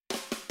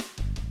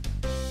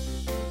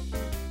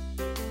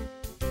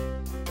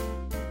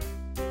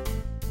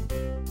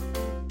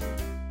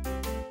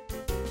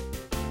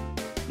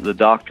the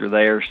doctor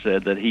there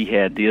said that he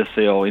had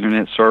DSL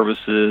internet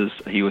services.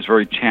 He was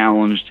very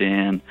challenged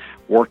in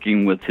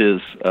working with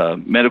his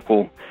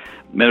medical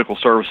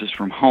services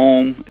from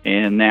home,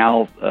 and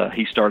now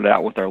he started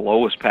out with our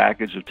lowest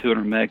package of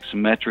 200 meg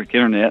symmetric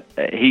internet.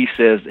 He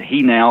says that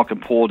he now can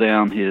pull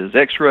down his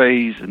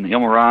x-rays and the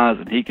MRIs,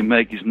 and he can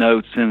make his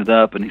notes, send it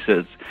up, and he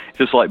says it's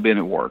just like being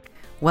at work.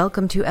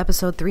 Welcome to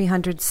episode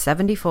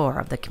 374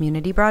 of the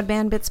Community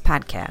Broadband Bits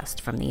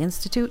podcast from the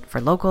Institute for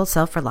Local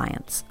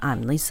Self-Reliance.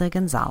 I'm Lisa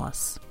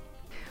Gonzalez.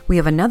 We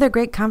have another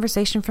great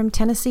conversation from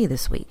Tennessee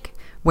this week,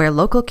 where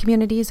local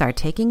communities are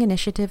taking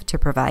initiative to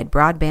provide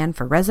broadband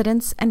for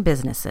residents and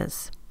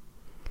businesses.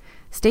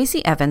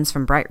 Stacy Evans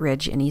from Bright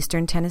Ridge in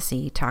eastern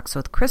Tennessee talks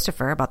with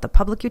Christopher about the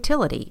public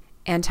utility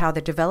and how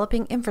they're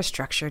developing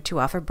infrastructure to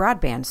offer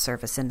broadband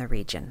service in the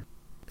region.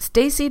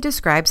 Stacy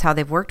describes how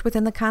they've worked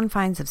within the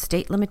confines of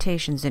state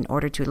limitations in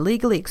order to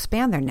legally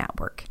expand their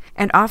network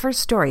and offers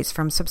stories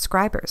from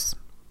subscribers.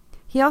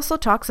 He also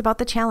talks about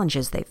the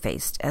challenges they've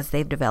faced as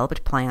they've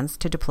developed plans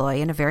to deploy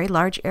in a very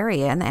large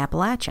area in the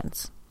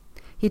Appalachians.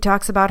 He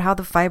talks about how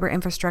the fiber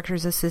infrastructure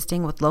is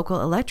assisting with local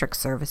electric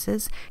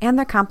services and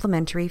their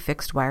complementary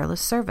fixed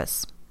wireless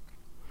service.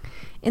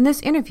 In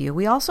this interview,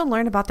 we also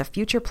learn about the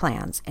future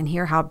plans and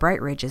hear how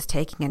Bright Ridge is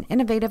taking an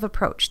innovative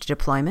approach to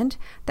deployment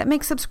that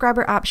makes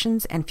subscriber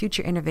options and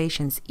future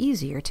innovations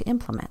easier to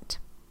implement.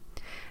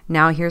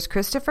 Now here's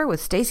Christopher with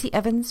Stacy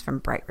Evans from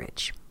Bright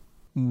Ridge.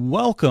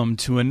 Welcome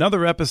to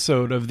another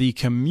episode of the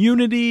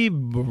Community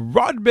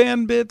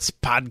Broadband Bits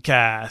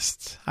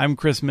podcast. I'm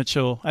Chris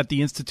Mitchell at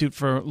the Institute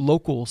for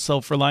Local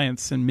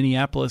Self-Reliance in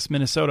Minneapolis,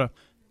 Minnesota.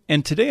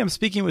 And today I'm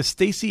speaking with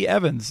Stacy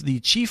Evans, the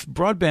Chief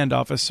Broadband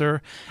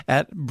Officer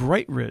at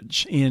Bright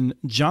Ridge in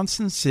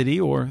Johnson City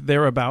or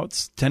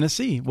thereabouts,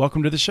 Tennessee.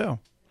 Welcome to the show.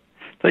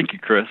 Thank you,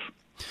 Chris.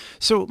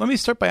 So let me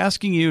start by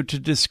asking you to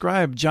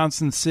describe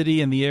Johnson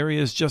City and the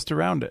areas just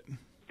around it.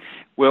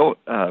 Well,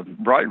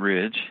 Bright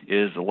Ridge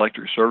is an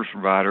electric service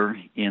provider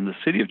in the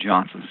city of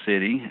Johnson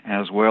City,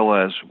 as well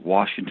as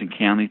Washington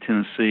County,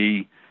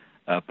 Tennessee,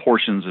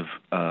 portions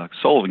of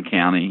Sullivan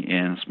County,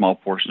 and a small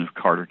portion of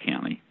Carter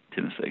County,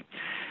 Tennessee.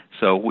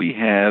 So we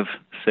have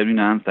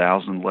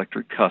 79,000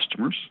 electric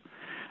customers,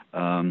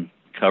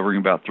 covering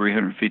about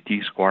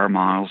 350 square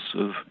miles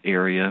of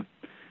area,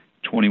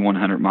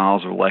 2,100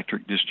 miles of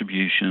electric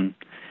distribution,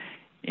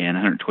 and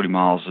 120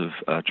 miles of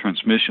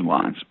transmission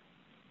lines.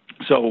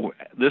 So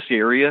this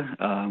area,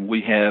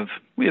 we have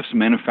some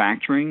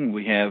manufacturing.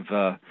 We have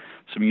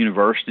some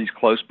universities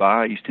close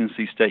by. East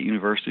Tennessee State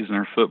University is in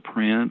our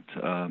footprint,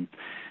 and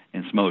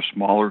some other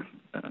smaller,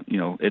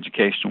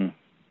 educational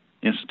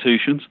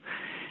institutions.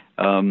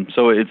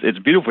 So it's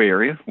a beautiful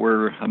area.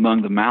 We're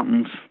among the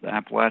mountains, the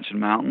Appalachian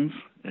Mountains,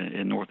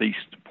 in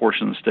northeast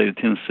portion of the state of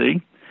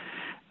Tennessee.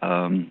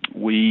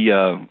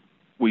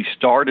 We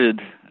started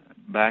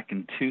back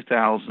in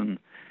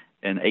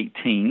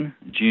 2018,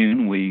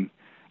 June. We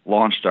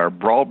launched our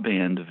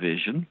broadband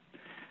division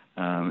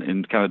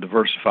and kind of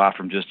diversify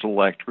from just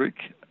electric,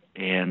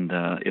 and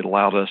it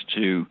allowed us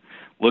to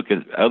look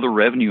at other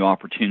revenue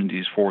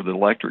opportunities for the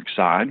electric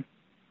side.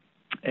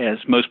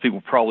 As most people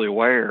are probably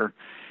aware,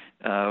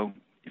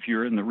 if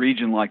you're in the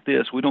region like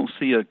this, we don't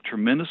see a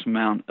tremendous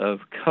amount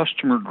of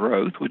customer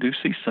growth. We do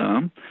see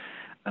some,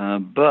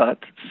 but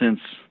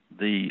since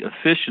the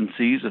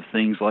efficiencies of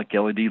things like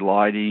LED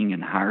lighting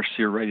and higher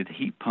SEER-rated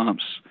heat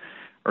pumps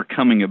are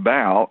coming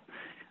about,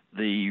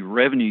 the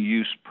revenue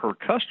use per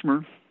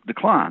customer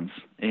declines,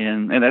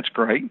 and that's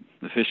great.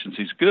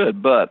 Efficiency is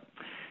good, but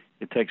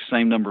it takes the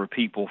same number of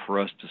people for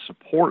us to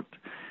support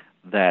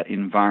that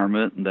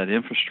environment and that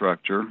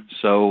infrastructure.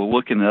 So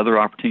looking at other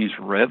opportunities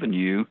for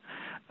revenue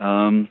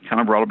kind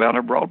of brought about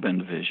our broadband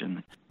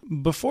division.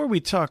 Before we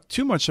talk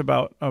too much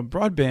about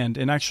broadband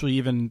and actually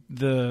even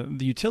the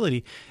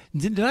utility,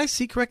 did I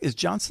see correct? Is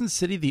Johnson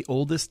City the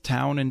oldest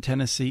town in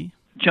Tennessee?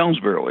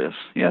 Jonesboro is.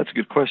 Yeah, that's a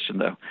good question,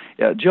 though.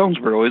 Yeah,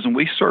 Jonesboro is, and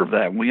we serve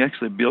that. We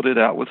actually built it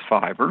out with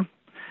fiber,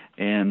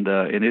 and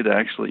it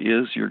actually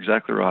is, you're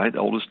exactly right, the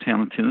oldest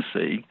town in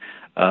Tennessee.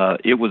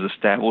 It was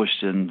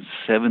established in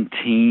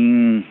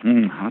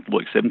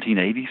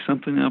 1780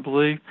 something, I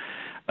believe.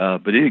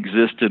 But it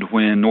existed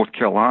when North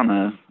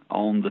Carolina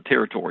owned the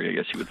territory, I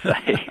guess you would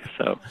say.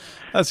 So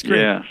that's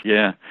great.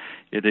 Yeah,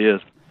 it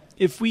is.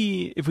 If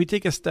we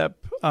take a step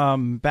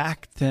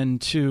back then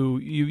to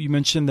you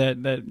mentioned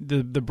that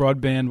the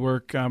broadband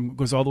work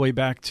goes all the way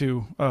back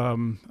to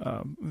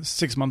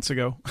 6 months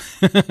ago.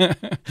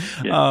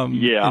 all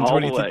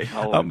the way.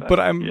 But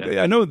I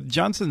know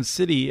Johnson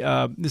City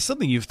is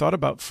something you've thought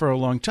about for a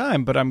long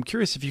time. But I'm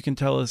curious if you can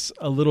tell us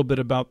a little bit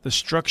about the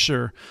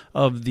structure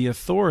of the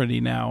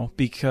authority now,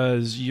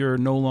 because you're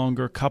no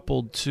longer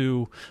coupled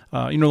to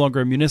you're no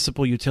longer a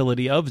municipal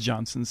utility of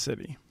Johnson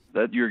City.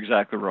 That you're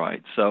exactly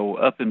right. So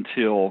up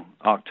until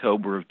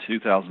October of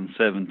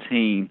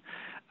 2017,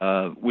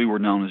 we were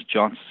known as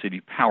Johnson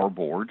City Power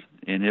Board,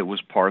 and it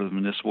was part of the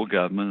municipal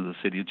government of the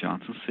city of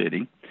Johnson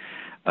City.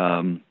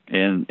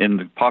 And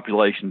the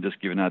population, just to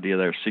give you an idea,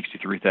 there are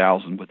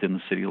 63,000 within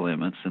the city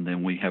limits, and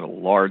then we have a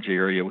large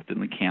area within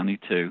the county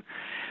too.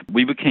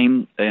 We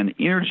became an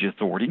energy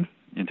authority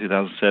in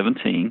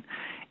 2017,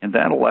 and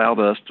that allowed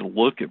us to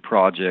look at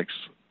projects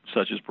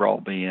such as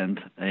broadband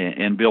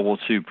and be able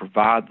to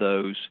provide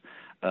those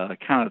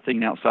kind of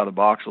thinking outside the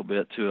box a little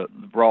bit to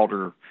the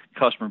broader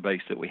customer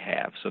base that we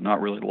have. So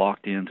not really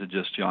locked into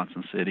just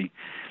Johnson City,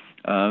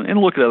 and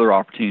look at other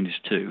opportunities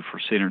too for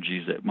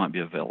synergies that might be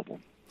available.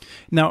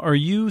 Now, are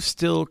you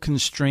still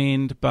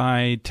constrained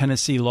by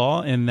Tennessee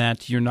law in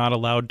that you're not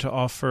allowed to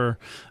offer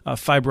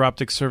fiber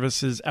optic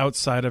services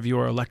outside of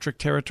your electric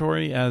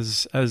territory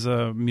as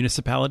a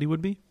municipality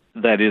would be?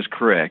 That is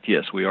correct.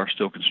 Yes, we are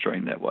still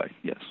constrained that way.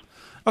 Yes.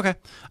 Okay.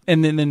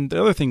 And then the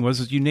other thing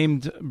was you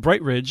named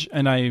Bright Ridge,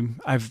 and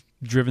I've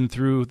driven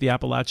through the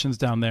Appalachians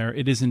down there.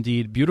 It is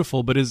indeed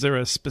beautiful, but is there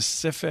a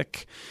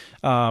specific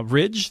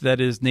ridge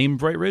that is named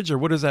Bright Ridge, or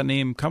what does that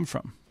name come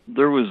from?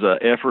 There was an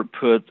effort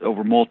put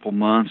over multiple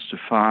months to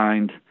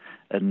find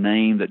a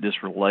name that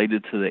just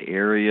related to the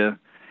area,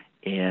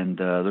 and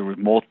there were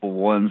multiple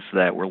ones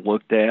that were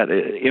looked at.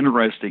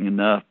 Interesting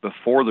enough,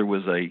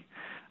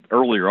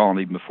 earlier on,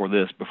 even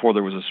before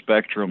there was a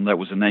spectrum, that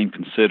was a name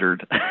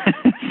considered.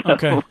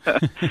 Okay.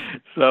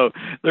 So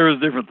there was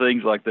different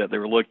things like that they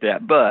were looked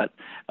at, but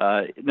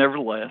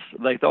nevertheless,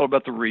 they thought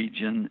about the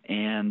region,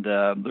 and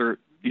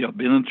being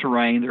in the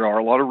terrain, there are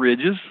a lot of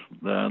ridges.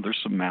 There's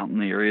some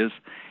mountain areas.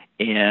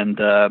 And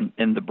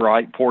the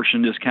Bright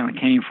portion just kind of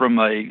came from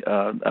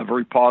a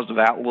very positive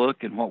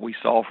outlook in what we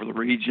saw for the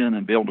region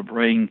and be able to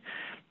bring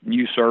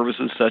new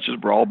services such as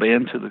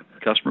broadband to the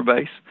customer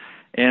base.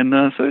 And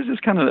so it's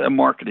just kind of a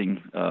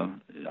marketing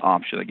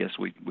option, I guess,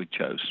 we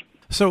chose.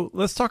 So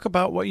let's talk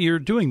about what you're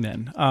doing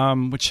then,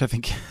 which I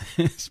think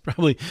is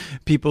probably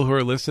people who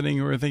are listening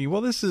who are thinking,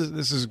 well, this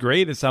is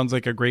great. It sounds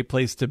like a great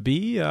place to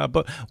be.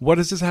 But what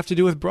does this have to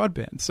do with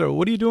broadband? So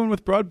what are you doing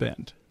with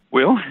broadband?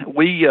 Well,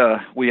 we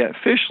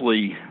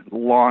officially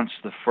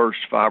launched the first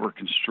fiber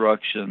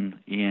construction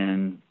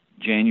in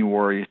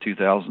January of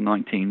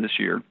 2019 this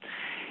year,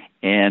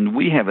 and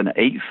we have an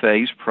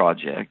 8-phase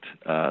project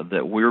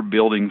that we're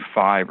building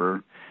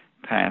fiber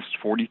past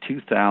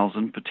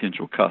 42,000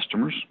 potential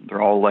customers.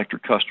 They're all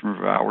electric customers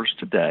of ours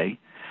today.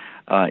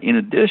 In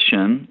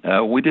addition,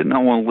 we did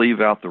not want to leave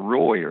out the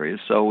rural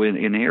areas, so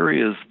in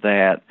areas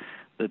that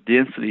the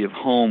density of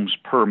homes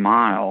per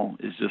mile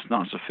is just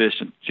not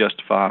sufficient to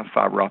justify a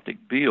fiber optic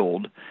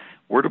build,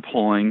 we're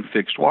deploying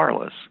fixed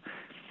wireless.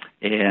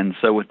 And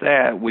so with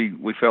that, we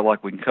felt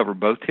like we can cover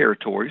both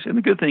territories. And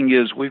the good thing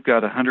is we've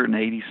got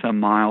 180-some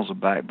miles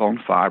of backbone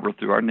fiber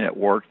through our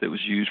network that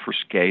was used for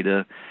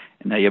SCADA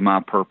and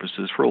AMI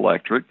purposes for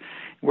electric.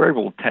 We're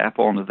able to tap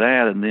onto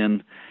that, and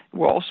then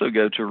we'll also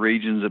go to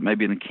regions that may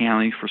be in the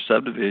county for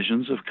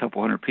subdivisions of a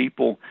couple hundred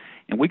people,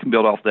 and we can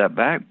build off that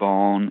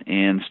backbone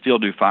and still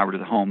do fiber to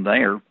the home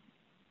there.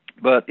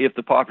 But if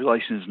the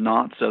population is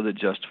not so that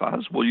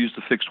justifies, we'll use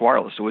the fixed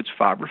wireless. So it's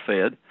fiber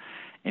fed,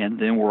 and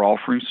then we're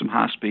offering some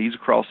high speeds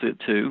across it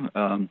too.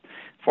 As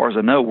far as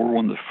I know, we're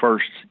one of the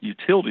first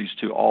utilities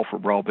to offer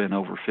broadband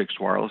over fixed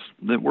wireless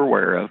that we're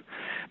aware of.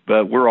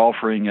 But we're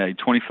offering a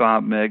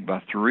 25 meg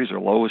by 3 is our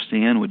lowest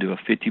end. We do a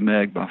 50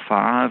 meg by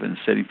 5 and a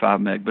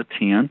 75 meg by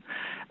 10.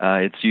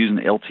 It's using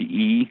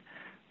LTE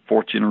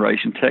 4th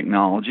generation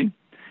technology.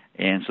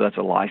 And so that's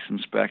a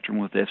licensed spectrum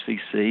with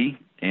FCC,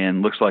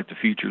 and looks like the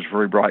future is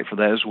very bright for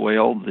that as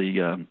well.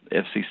 The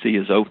FCC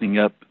is opening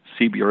up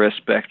CBRS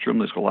spectrum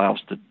that's going to allow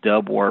us to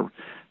double our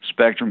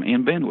spectrum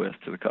and bandwidth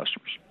to the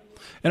customers.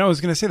 And I was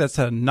going to say that's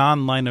a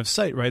non-line of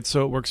sight, right?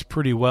 So it works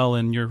pretty well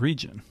in your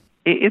region.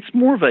 It's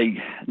more of a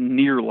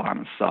near line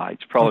of sight.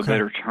 It's probably Okay. a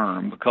better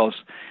term, because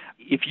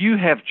if you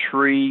have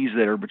trees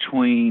that are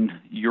between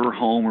your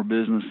home or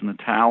business and the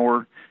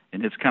tower,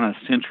 and it's kind of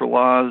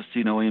centralized,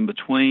 in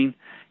between,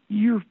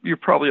 you're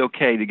probably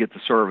okay to get the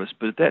service.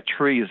 But if that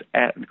tree is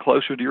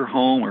closer to your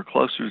home or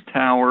closer to the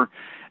tower,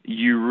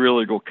 you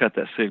really go cut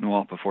that signal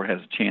off before it has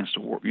a chance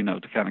to work,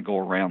 to kind of go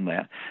around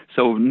that.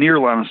 So near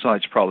line of sight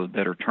is probably a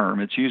better term.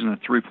 It's using a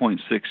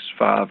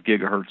 3.65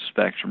 gigahertz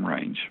spectrum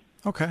range.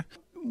 Okay.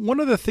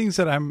 One of the things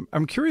that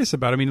I'm curious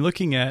about,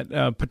 looking at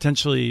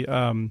potentially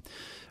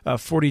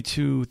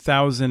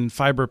 42,000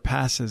 fiber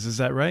passes, is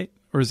that right?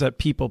 Or is that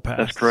people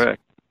passes? That's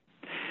correct.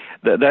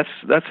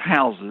 That's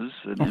houses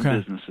and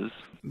businesses.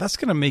 That's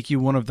going to make you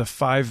one of the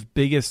 5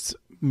 biggest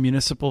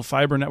municipal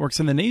fiber networks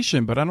in the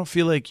nation, but I don't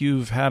feel like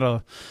you've had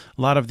a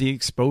lot of the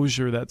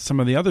exposure that some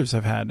of the others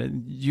have had.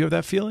 Do you have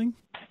that feeling?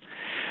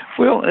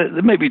 Well,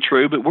 it may be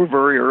true, but we're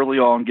very early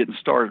on getting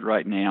started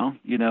right now,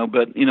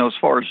 But, as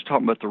far as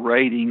talking about the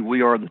rating,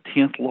 we are the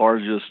 10th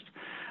largest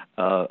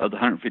of the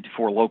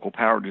 154 local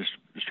power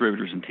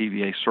distributors in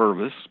TVA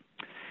service,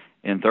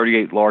 and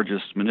 38th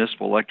largest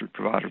municipal electric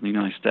provider in the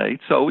United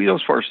States. So,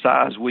 as far as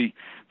size,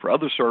 for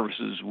other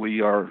services,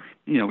 we are,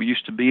 we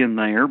used to be in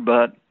there,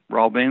 but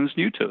broadband is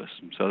new to us.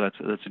 So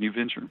that's a new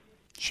venture.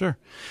 Sure.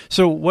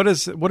 So what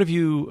have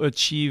you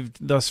achieved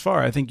thus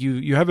far? I think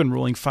you have been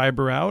rolling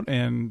fiber out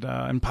and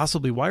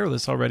possibly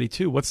wireless already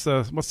too. What's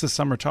the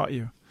summer taught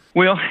you?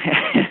 Well,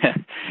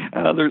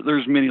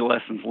 there's many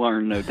lessons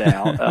learned, no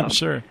doubt.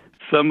 Sure.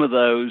 Some of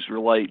those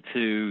relate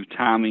to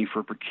timing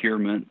for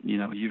procurement.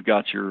 You've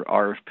got your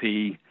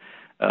RFP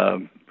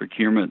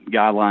procurement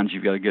guidelines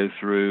you've got to go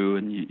through,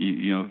 and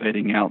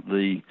vetting out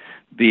the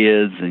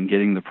bids and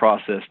getting the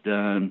process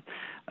done.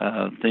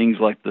 Things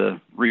like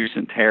the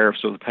recent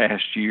tariffs of the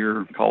past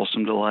year caused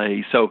some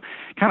delays. So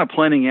kind of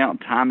planning out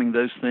and timing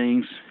those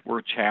things were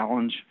a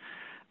challenge.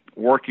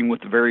 Working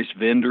with the various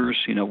vendors,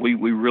 we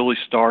really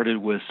started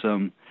with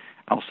some,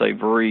 I'll say,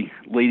 very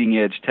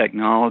leading-edge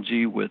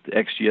technology with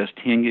XGS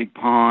 10-gig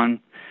PON,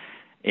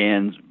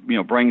 and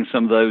bringing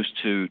some of those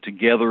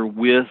together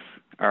with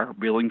our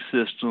billing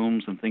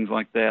systems and things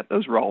like that.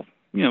 Those are all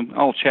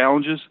all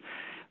challenges,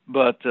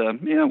 but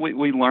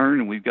we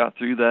learned and we've got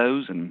through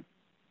those, and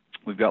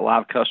we've got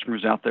live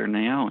customers out there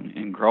now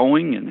and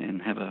growing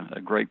and have a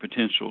great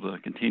potential to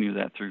continue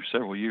that through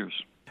several years.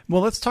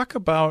 Well, let's talk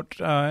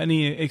about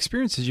any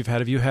experiences you've had.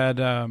 Have you had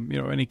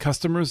any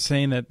customers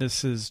saying that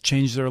this has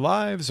changed their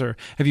lives, or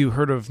have you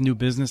heard of new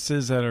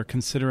businesses that are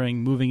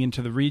considering moving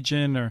into the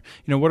region, or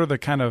what are the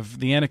kind of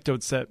the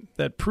anecdotes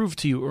that proved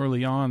to you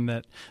early on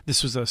that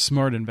this was a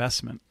smart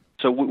investment?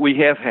 So we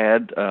have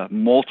had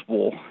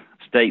multiple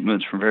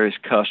statements from various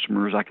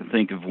customers. I can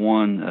think of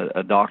one,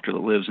 a doctor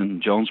that lives in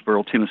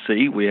Jonesboro,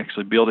 Tennessee. We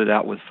actually built it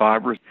out with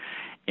fiber.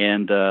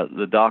 And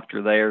the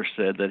doctor there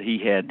said that he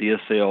had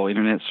DSL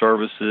internet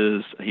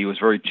services. He was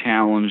very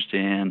challenged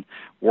in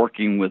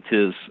working with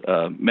his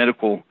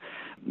medical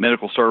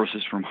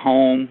services from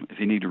home. If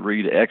he needed to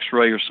read an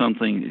X-ray or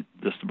something,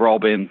 the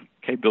broadband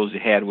capabilities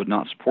he had would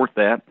not support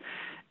that.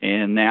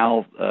 And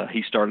now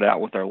he started out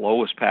with our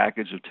lowest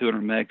package of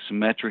 200 meg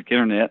symmetric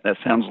internet. That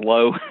sounds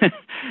low,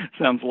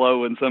 sounds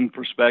low in some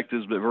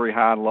perspectives, but very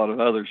high in a lot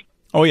of others.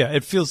 Oh yeah,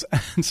 it feels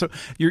so.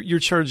 You're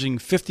charging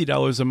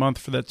 $50 a month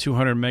for that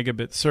 200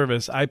 megabit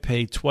service. I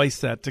pay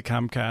twice that to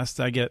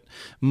Comcast. I get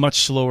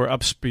much slower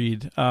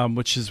upspeed,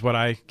 which is what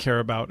I care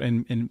about,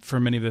 and for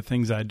many of the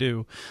things I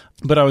do.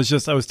 But I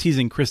was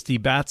teasing Christy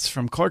Batts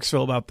from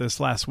Clarksville about this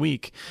last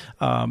week,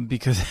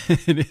 because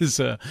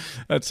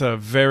that's a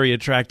very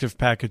attractive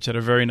package at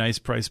a very nice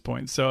price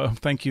point. So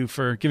thank you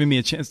for giving me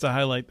a chance to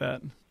highlight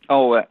that.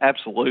 Oh,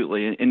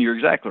 absolutely, and you're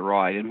exactly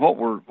right. And what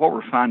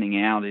we're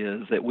finding out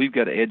is that we've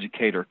got to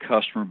educate our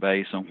customer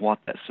base on what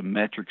that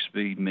symmetric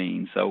speed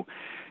means. So,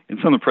 in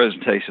some of the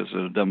presentations that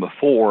I've done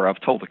before,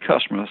 I've told the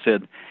customer, I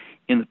said,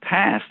 in the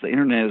past, the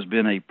internet has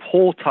been a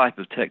pull type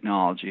of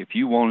technology. If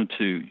you wanted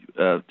to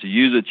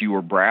use it, you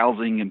were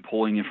browsing and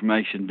pulling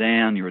information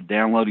down. You were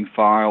downloading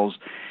files.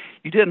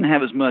 You didn't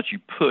have as much you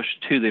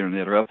pushed to the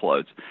internet or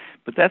uploads.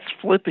 But that's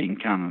flipping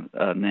kind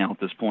of now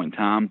at this point in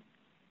time.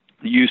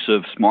 The use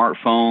of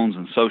smartphones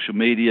and social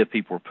media,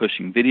 people are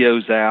pushing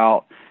videos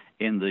out.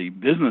 In the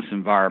business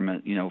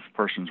environment, if a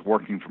person's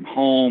working from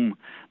home,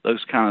 those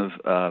kind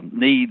of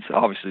needs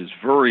obviously is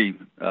very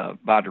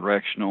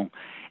bidirectional.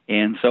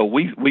 And so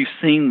we've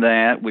seen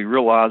that, we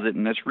realize it,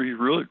 and that's we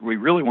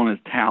really want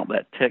to tout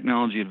that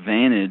technology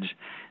advantage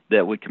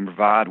that we can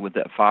provide with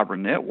that fiber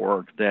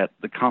network that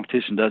the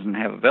competition doesn't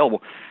have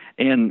available.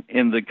 And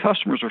the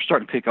customers are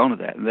starting to pick up with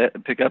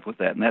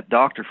that. And that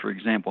doctor, for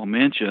example, I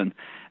mentioned,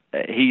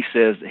 he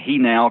says he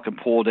now can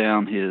pull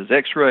down his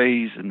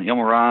X-rays and the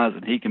MRIs,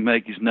 and he can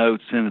make his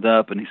notes, send it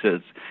up, and he says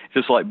it's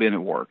just like being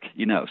at work,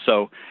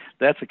 So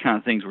that's the kind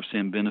of things we're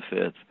seeing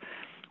benefits.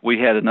 We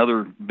had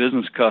another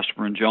business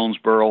customer in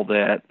Jonesboro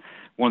that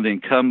one of the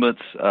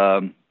incumbents,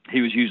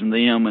 he was using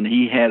them, and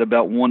he had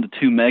about 1 to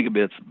 2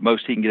 megabits,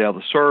 most he can get out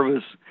of the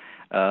service.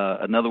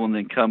 Another one of the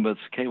incumbents,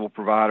 cable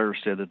provider,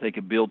 said that they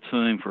could build to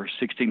him for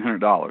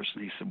 $1,600.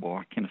 And he said, well,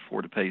 I can't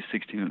afford to pay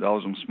 $1,600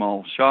 on a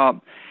small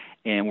shop.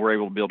 And we're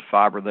able to build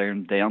fiber there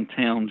in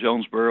downtown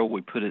Jonesboro.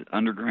 We put it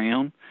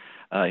underground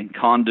in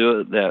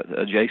conduit that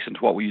adjacent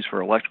to what we use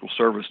for electrical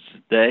service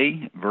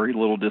today. Very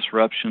little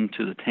disruption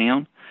to the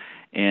town.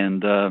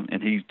 And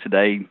he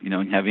today,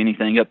 can have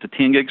anything up to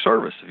 10 gig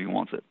service if he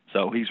wants it.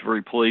 So he's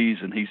very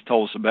pleased, and he's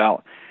told us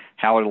about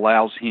how it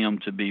allows him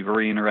to be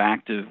very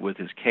interactive with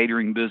his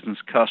catering business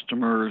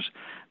customers,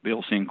 be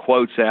able to send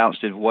quotes out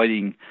instead of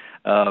waiting,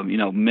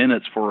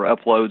 minutes for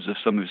uploads of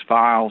some of his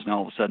files, and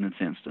all of a sudden it's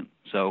instant.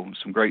 So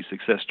some great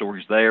success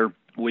stories there.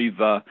 We've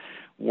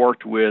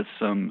worked with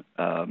some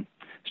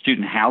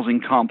student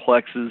housing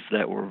complexes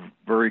that were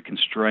very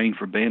constrained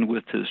for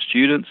bandwidth to the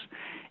students,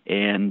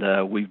 and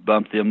we've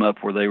bumped them up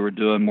where they were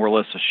doing more or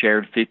less a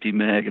shared 50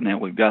 meg, and now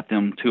we've got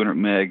them 200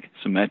 meg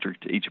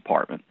symmetric to each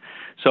apartment.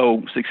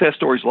 So success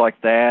stories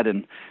like that,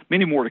 and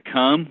many more to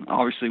come.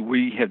 Obviously,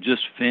 we have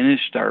just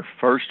finished our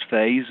first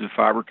phase of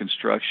fiber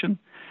construction,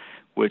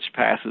 which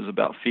passes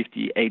about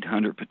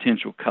 5,800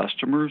 potential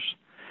customers.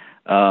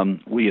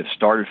 We have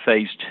started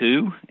phase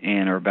 2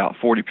 and are about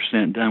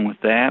 40% done with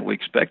that. We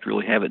expect to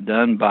really have it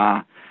done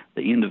by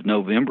the end of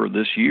November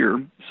this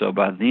year. So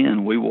by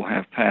then, we will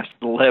have passed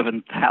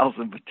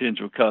 11,000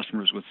 potential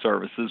customers with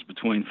services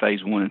between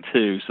phase 1 and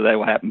 2. So that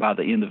will happen by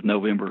the end of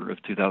November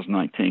of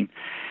 2019.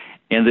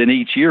 And then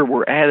each year,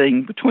 we're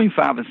adding between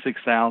 5,000 and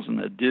 6,000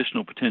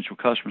 additional potential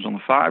customers on the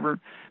fiber.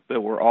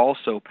 but we're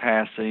also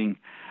passing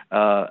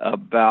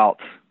about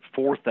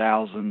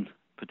 4,000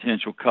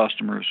 potential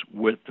customers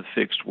with the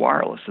fixed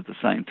wireless at the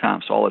same time.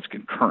 So all it's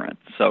concurrent.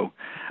 So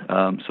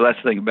that's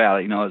the thing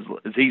about it.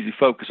 It's easy to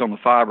focus on the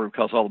fiber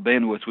because all the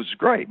bandwidth, which is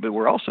great, but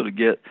we're also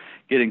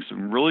getting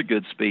some really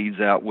good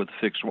speeds out with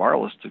fixed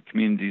wireless to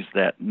communities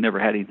that never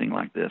had anything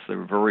like this. They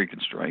were very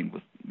constrained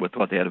with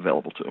what they had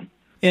available to them.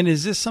 And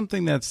is this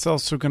something that's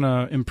also going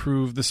to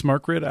improve the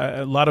smart grid?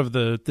 A lot of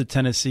the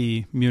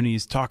Tennessee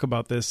munis talk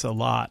about this a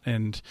lot,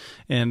 and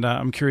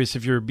I'm curious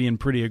if you're being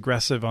pretty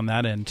aggressive on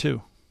that end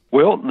too.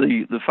 Well,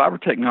 the fiber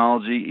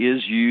technology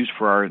is used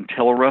for our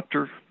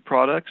Intelleruptor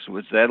products,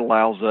 which that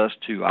allows us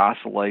to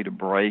isolate a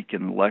break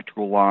in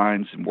electrical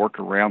lines and work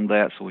around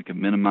that so we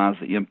can minimize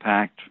the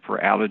impact for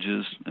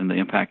outages and the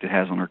impact it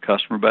has on our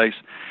customer base.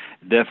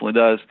 It definitely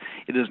does.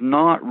 It does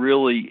not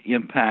really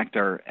impact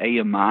our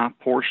AMI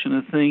portion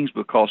of things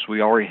because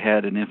we already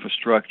had an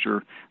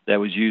infrastructure that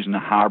was using a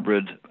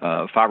hybrid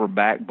fiber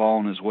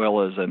backbone as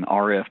well as an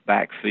RF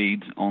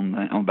backfeed on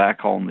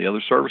backhaul on the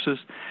other services.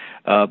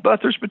 But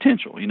there's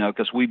potential,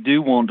 because we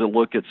do want to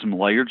look at some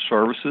layered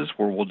services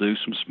where we'll do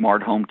some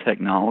smart home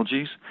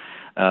technologies.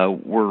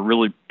 We're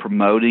really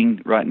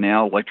promoting right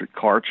now electric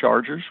car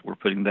chargers. We're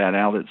putting that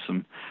out at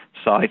some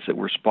sites that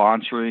we're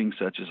sponsoring,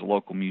 such as a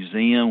local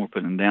museum. We're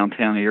putting in the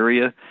downtown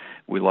area.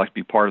 We'd like to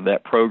be part of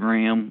that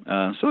program.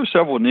 So there's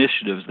several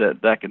initiatives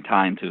that can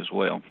tie into as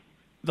well.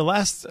 The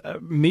last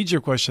major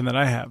question that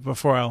I have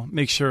before I'll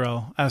make sure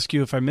I'll ask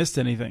you if I missed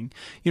anything,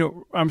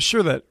 I'm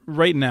sure that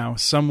right now,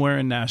 somewhere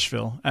in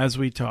Nashville, as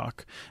we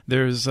talk,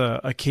 there's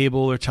a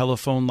cable or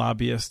telephone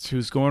lobbyist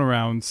who's going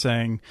around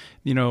saying,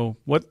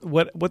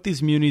 what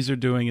these munis are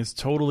doing is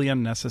totally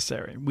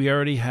unnecessary. We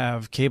already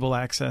have cable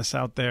access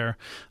out there.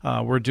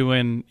 We're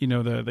doing,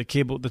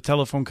 the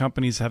telephone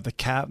companies have the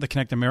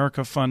Connect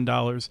America Fund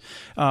dollars.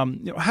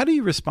 How do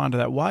you respond to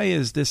that? Why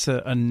is this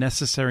a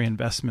necessary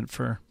investment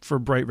for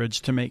Bright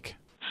Ridge to make?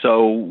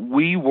 So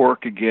we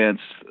work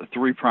against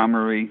three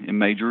primary and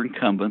major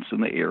incumbents in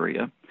the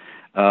area.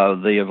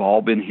 They have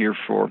all been here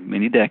for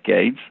many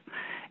decades,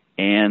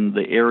 and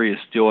the area is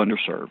still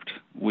underserved.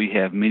 We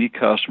have many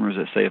customers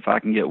that say, if I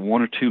can get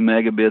 1 or 2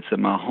 megabits at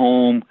my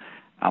home,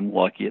 I'm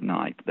lucky at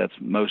night. That's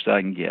the most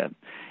I can get.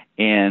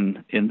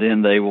 And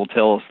then they will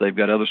tell us they've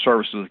got other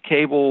services with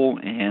cable,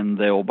 and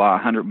they'll buy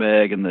 100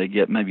 meg, and they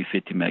get maybe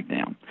 50 meg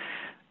down.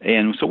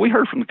 And so we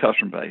heard from the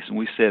customer base, and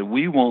we said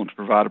we want to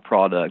provide a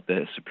product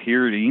that is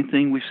superior to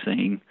anything we've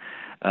seen,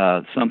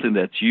 something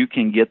that you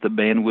can get the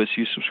bandwidth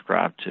you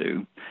subscribe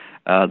to,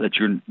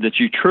 that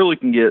you truly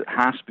can get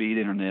high-speed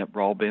internet,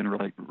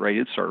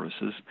 broadband-rated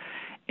services.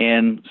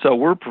 And so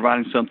we're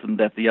providing something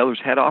that the others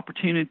had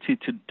opportunity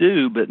to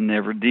do but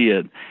never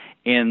did.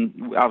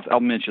 And I'll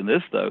mention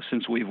this, though,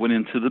 since we went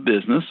into the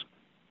business,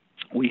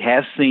 we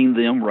have seen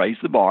them raise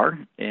the bar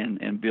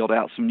and build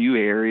out some new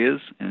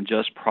areas and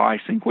adjust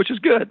pricing, which is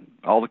good.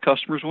 All the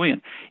customers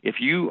win. If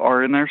you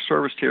are in their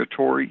service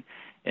territory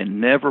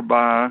and never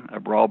buy a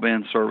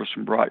broadband service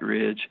from Bright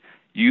Ridge,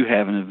 you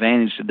have an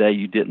advantage today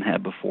you didn't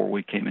have before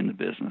we came into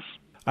business.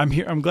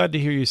 I'm glad to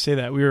hear you say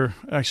that. We were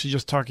actually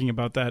just talking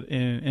about that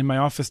in my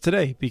office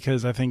today,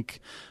 because I think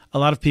a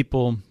lot of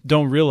people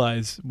don't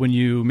realize when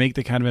you make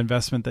the kind of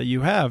investment that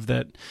you have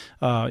that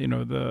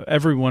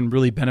everyone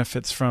really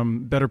benefits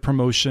from better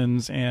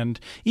promotions. And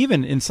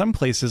even in some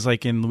places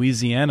like in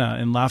Louisiana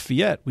and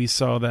Lafayette, we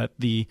saw that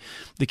the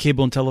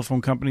cable and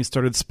telephone companies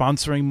started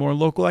sponsoring more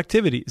local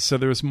activities. So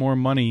there was more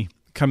money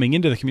coming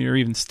into the community or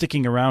even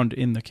sticking around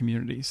in the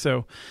community.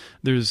 So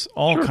there's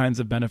all kinds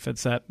of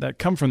benefits that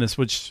come from this,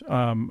 which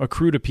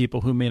accrue to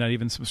people who may not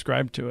even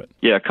subscribe to it.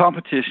 Yeah,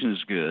 competition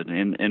is good,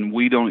 and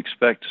we don't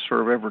expect to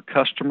serve every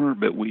customer,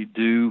 but we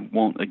do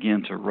want,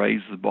 again, to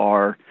raise the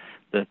bar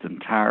that the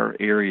entire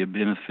area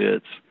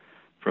benefits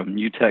from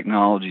new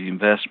technology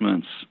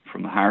investments,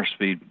 from the higher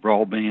speed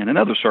broadband and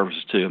other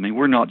services too. I mean,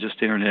 we're not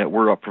just internet.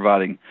 We're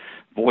providing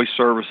voice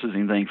services,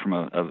 anything from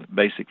a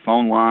basic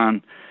phone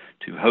line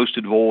to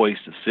hosted voice,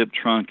 to SIP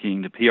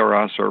trunking, to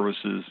PRI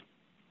services.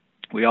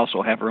 We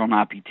also have our own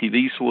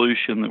IPTV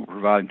solution that we're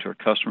providing to our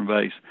customer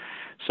base.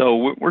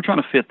 So we're trying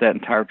to fit that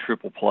entire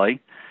triple play,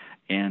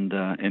 and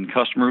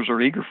customers are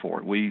eager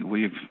for it.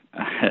 We've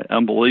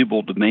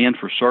unbelievable demand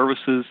for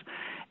services,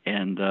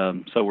 and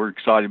so we're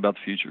excited about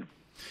the future.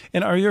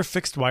 And are your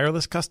fixed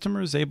wireless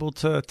customers able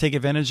to take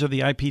advantage of the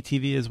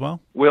IPTV as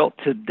well? Well,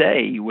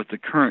 today, with the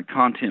current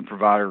content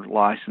provider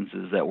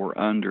licenses that we're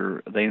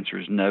under, the answer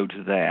is no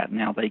to that.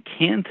 Now, they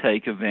can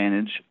take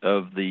advantage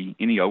of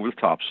any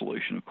over-the-top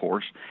solution, of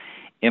course.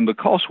 And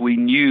because we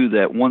knew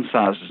that one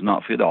size does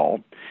not fit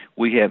all,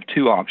 we have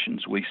two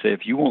options. We say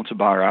if you want to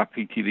buy our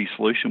IPTV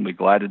solution, we're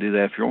glad to do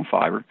that if you're on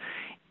fiber.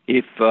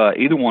 If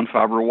either one,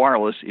 fiber or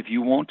wireless, if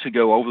you want to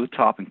go over the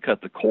top and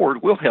cut the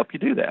cord, we'll help you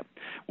do that.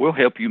 We'll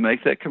help you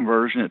make that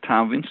conversion at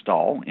time of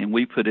install, and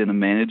we put in a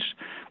managed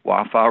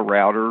Wi-Fi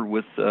router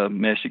with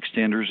mesh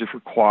extenders if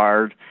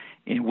required,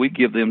 and we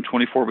give them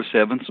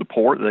 24/7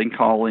 support. They can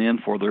call in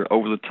for their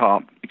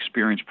over-the-top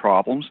experience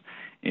problems,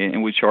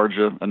 and we charge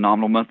a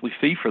nominal monthly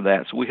fee for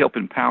that. So we help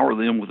empower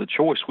them with a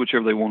choice,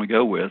 whichever they want to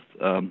go with.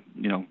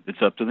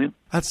 It's up to them.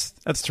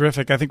 That's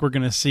terrific. I think we're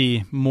going to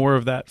see more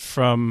of that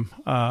from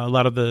a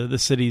lot of the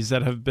cities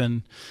that have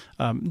been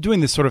doing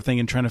this sort of thing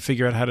and trying to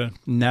figure out how to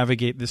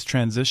navigate this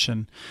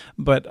transition.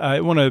 But I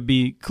want to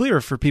be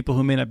clear for people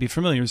who may not be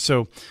familiar.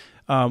 So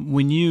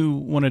when you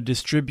want to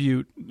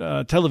distribute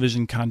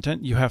television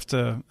content, you have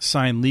to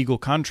sign legal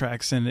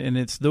contracts, and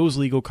it's those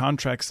legal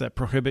contracts that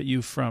prohibit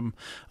you from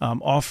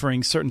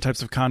offering certain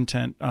types of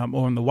content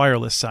on the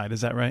wireless side.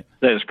 Is that right?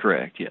 That is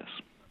correct, yes.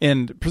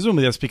 And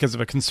presumably that's because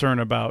of a concern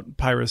about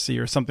piracy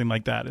or something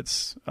like that.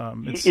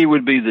 It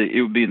would be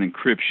an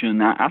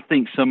encryption. I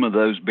think some of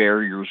those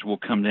barriers will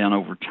come down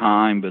over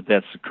time, but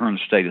that's the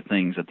current state of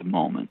things at the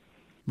moment.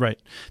 Right.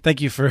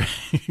 Thank you for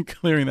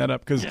clearing that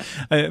up, because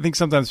I think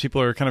sometimes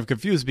people are kind of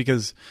confused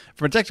because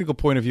from a technical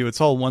point of view, it's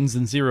all ones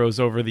and zeros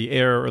over the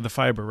air or the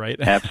fiber,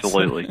 right?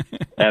 Absolutely.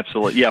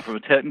 Absolutely. Yeah, from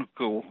a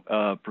technical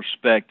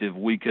perspective,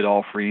 we could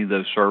offer any of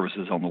those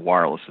services on the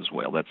wireless as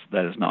well.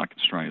 That is not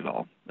constrained at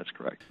all. That's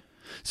correct.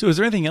 So is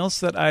there anything else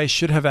that I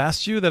should have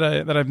asked you that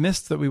I've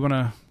missed that we want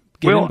to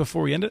get in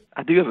before we end it?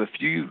 I do have a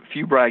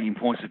few bragging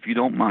points, if you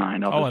don't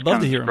mind. I'd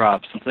love to hear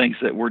describe some things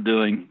that we're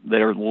doing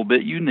that are a little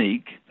bit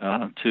unique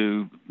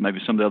to maybe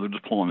some of the other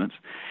deployments.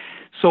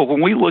 So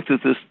when we looked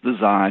at this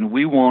design,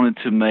 we wanted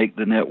to make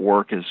the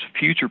network as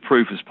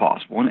future-proof as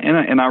possible.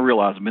 And I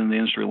realize, I've been in the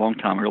industry a long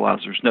time, I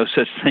realize there's no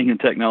such thing in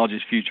technology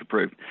as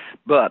future-proof,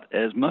 but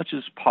as much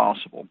as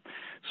possible.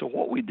 So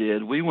what we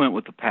did, we went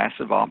with the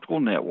passive optical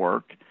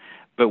network,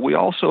 but we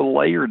also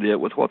layered it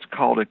with what's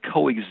called a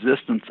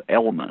coexistence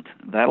element.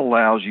 That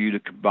allows you to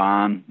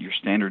combine your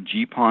standard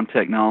GPON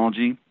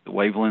technology, the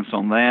wavelengths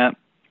on that,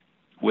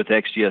 with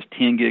XGS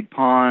 10 gig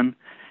PON,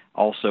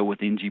 also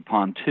with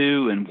NG-PON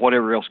 2, and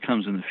whatever else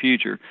comes in the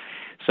future.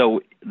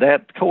 So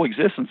that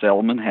coexistence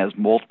element has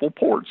multiple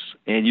ports,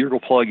 and you're going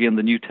to plug in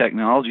the new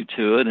technology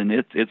to it, and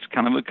it's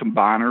kind of a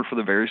combiner for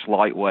the various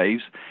light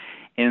waves.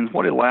 And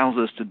what it allows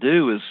us to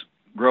do is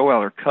grow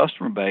out our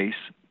customer base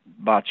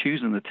by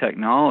choosing the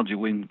technology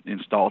we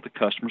install at the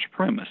customer's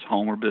premise,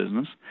 home or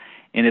business.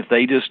 And if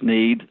they just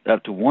need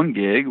up to 1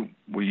 gig,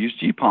 we use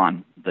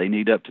GPON. They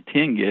need up to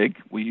 10 gig,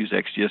 we use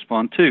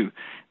XGS-PON 2.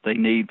 They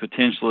need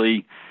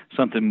potentially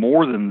something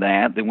more than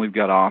that, then we've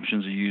got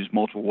options to use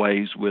multiple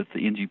ways with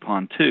the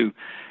NG-PON 2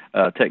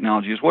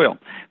 technology as well.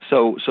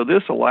 So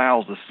this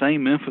allows the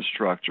same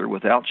infrastructure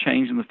without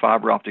changing the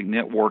fiber optic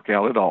network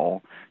out at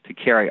all to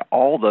carry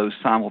all those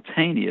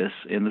simultaneous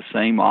in the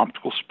same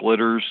optical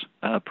splitters,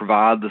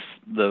 provide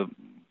the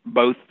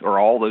both or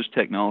all those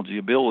technology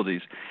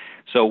abilities.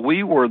 So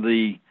we were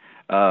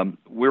I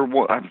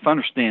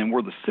understand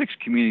we're the sixth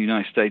community in the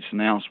United States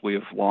announced we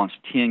have launched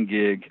 10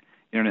 gig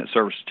internet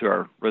service to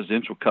our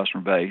residential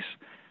customer base.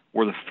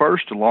 We're the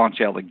first to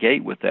launch out of the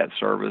gate with that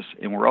service,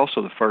 and we're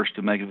also the first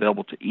to make it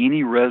available to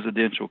any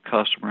residential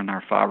customer in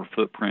our fiber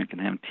footprint can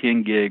have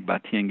 10 gig by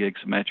 10 gig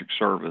symmetric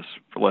service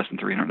for less than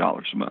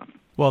 $300 a month.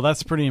 Well,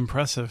 that's pretty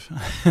impressive.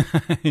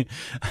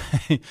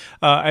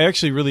 I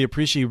actually really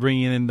appreciate you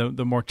bringing in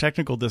the more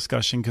technical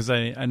discussion, because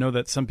I know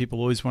that some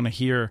people always want to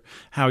hear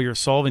how you're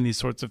solving these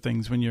sorts of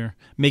things when you're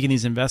making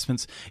these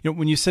investments.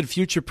 When you said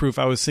future-proof,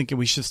 I was thinking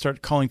we should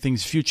start calling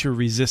things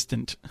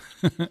future-resistant.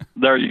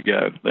 There you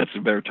go. That's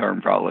a better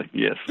term, probably.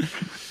 Yes.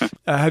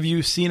 Have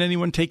you seen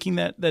anyone taking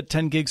that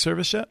 10 gig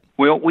service yet?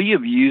 Well, we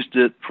have used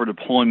it for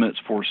deployments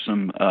for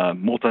some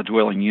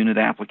multi-dwelling unit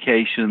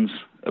applications,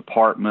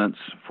 apartments,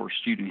 for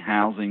student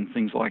housing,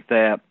 things like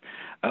that.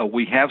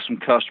 We have some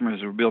customers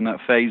that are building out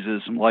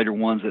phases, some later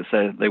ones that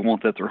say they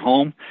want that at their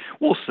home.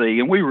 We'll see,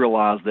 and we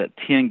realize that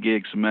 10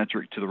 gig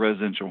symmetric to the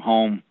residential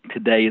home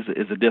today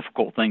is a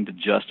difficult thing to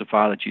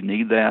justify that you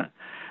need that,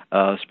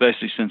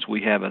 especially since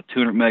we have a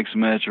 200 meg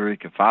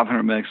symmetric, a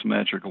 500 meg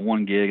symmetric, a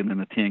 1 gig, and then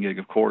the 10 gig,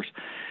 of course.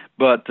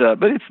 But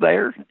it's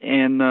there,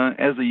 and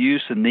as the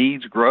use and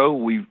needs grow,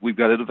 we've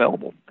got it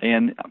available,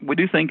 and we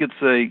do think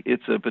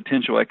it's a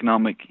potential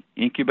economic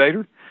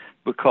incubator,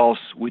 because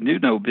we do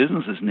know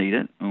businesses need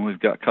it, and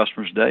we've got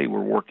customers today we're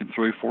working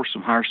through for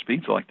some higher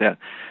speeds like that.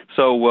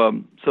 So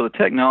the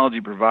technology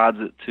provides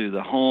it to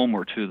the home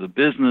or to the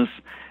business.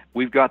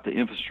 We've got the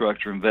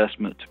infrastructure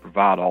investment to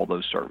provide all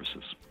those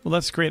services. Well,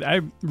 that's great.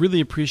 I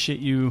really appreciate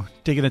you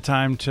taking the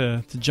time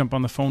to jump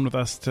on the phone with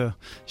us to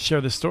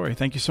share this story.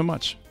 Thank you so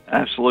much.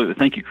 Absolutely.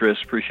 Thank you,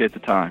 Chris. Appreciate the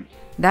time.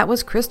 That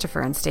was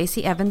Christopher and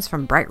Stacy Evans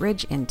from Bright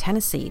Ridge in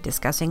Tennessee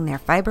discussing their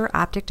fiber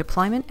optic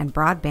deployment and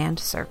broadband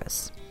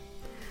service.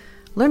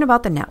 Learn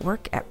about the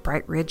network at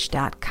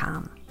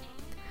brightridge.com.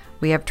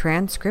 We have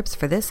transcripts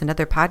for this and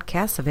other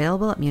podcasts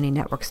available at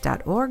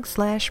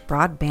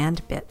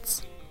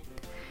muninetworks.org/broadbandbits.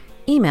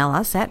 Email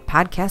us at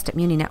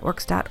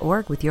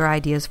podcast@muninetworks.org with your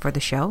ideas for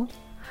the show.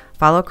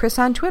 Follow Chris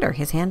on Twitter.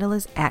 His handle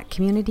is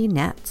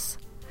 @CommunityNets.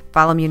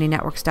 Follow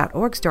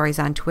muninetworks.org stories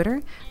on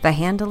Twitter. The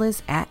handle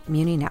is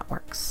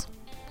 @muninetworks.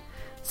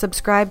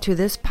 Subscribe to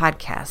this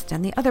podcast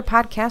and the other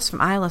podcasts from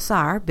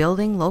ILSR,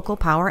 Building Local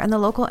Power, and the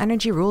Local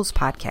Energy Rules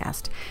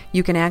podcast.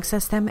 You can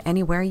access them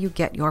anywhere you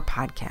get your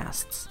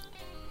podcasts.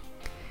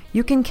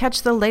 You can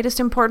catch the latest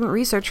important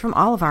research from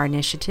all of our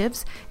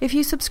initiatives if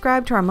you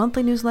subscribe to our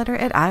monthly newsletter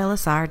at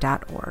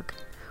ilsr.org.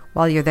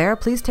 While you're there,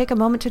 please take a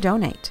moment to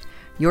donate.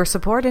 Your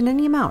support in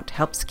any amount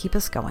helps keep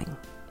us going.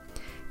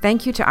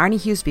 Thank you to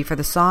Arnie Huseby for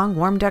the song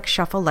Warm Duck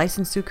Shuffle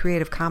licensed through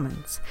Creative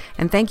Commons.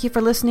 And thank you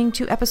for listening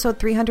to episode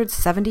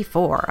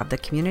 374 of the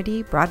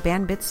Community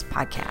Broadband Bits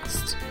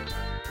podcast.